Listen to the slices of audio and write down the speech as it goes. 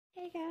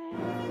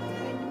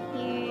I'm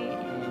here,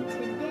 and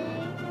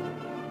today,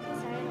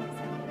 sorry I don't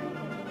sound very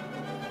good.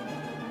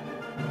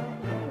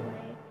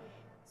 Anyway,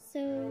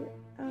 so,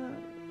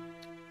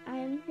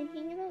 I'm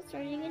thinking about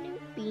starting a new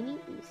Beanie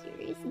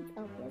series since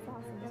LPS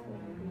Awesome is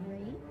going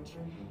great.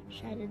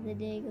 Shadow of the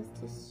Day goes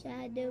to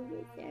Shadow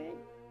Wizard.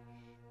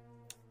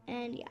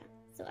 And yeah,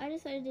 so I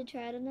decided to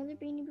try out another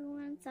Beanie Boo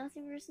one,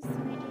 Saucy versus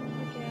Sweet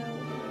Jennifer Joe.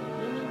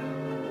 Beanie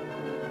Boo.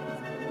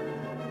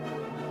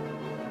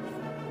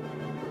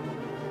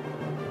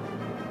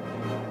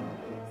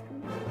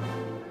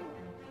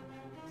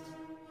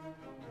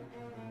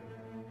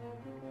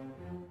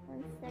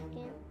 One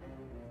second.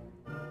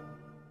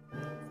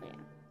 So yeah,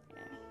 I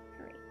gotta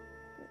hurry.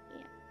 But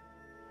yeah.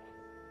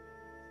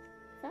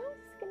 So I'm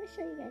just gonna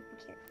show you guys the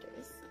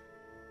characters.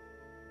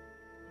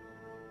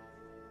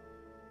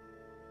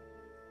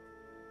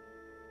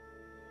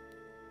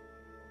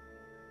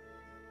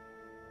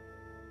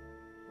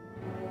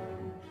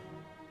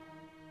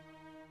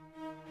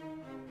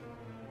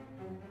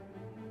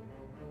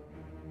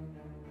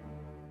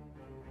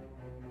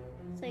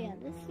 So yeah,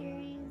 this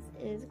series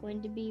is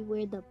going to be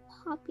where the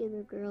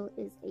popular girl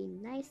is a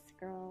nice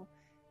girl.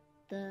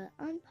 The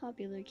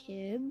unpopular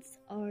kids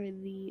are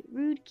the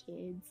rude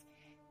kids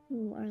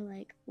who are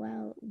like,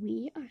 well,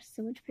 we are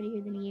so much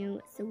prettier than you,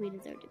 so we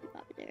deserve to be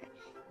popular.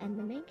 And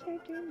the main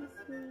character in this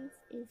series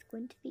is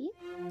going to be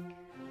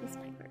Miss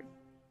Piper.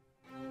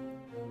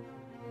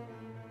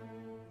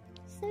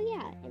 So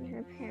yeah, and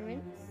her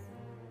parents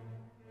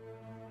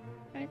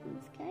are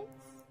these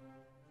guys.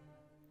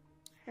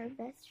 Her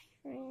best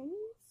friends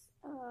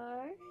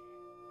are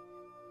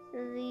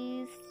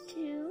these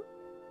two.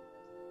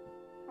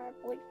 Our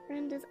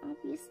boyfriend is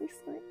obviously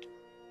Slick.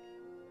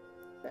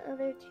 The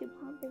other two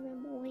popular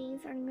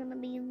boys are gonna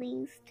be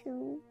these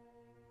two.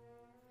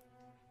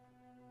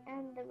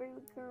 And the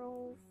rude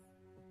girls,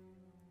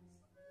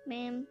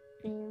 Ma'am,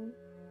 Boom,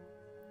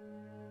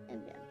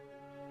 and Bim.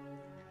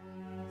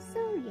 So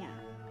yeah,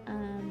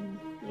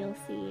 you'll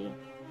see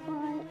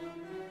plot,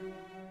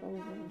 blah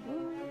blah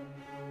blah,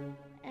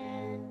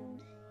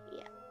 and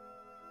yeah.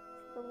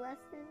 The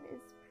lesson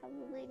is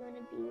probably going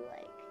to be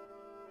like,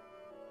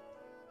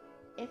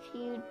 if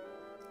you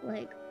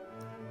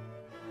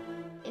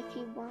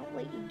want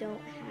what you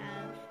don't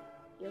have,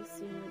 you'll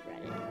soon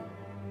regret it.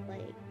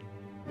 Like,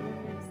 you know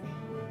what I'm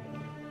saying?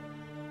 Like,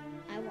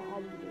 I want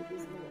all the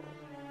movies in the world,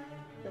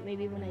 but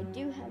maybe when I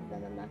do have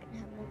them, I'm not gonna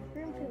have enough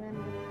room for them,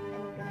 and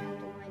I'm gonna have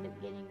to wind up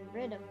getting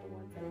rid of the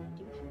ones that I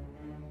do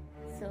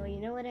have. So you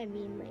know what I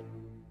mean? Like,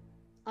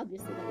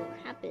 obviously that won't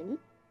happen,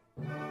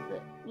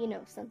 but you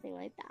know, something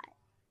like that.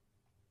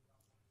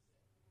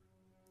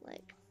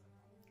 Like,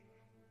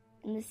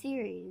 in the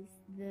series,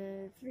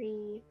 the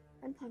three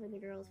unpopular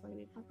girls want to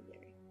be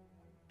popular.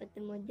 But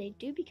then when they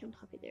do become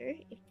popular,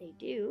 if they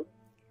do,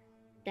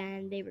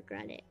 then they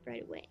regret it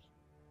right away.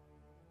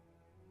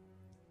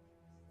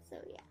 So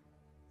yeah,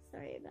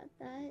 sorry about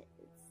that.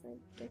 It's a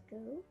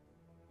gecko,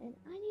 and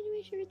I need to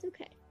make sure it's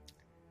okay.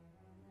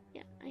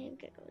 Yeah, I have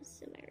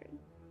geckos in my room.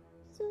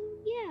 So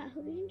yeah, I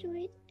hope you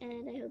enjoyed,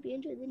 and I hope you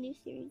enjoyed the new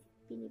series,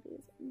 Beanie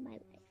Boo's My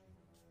Life.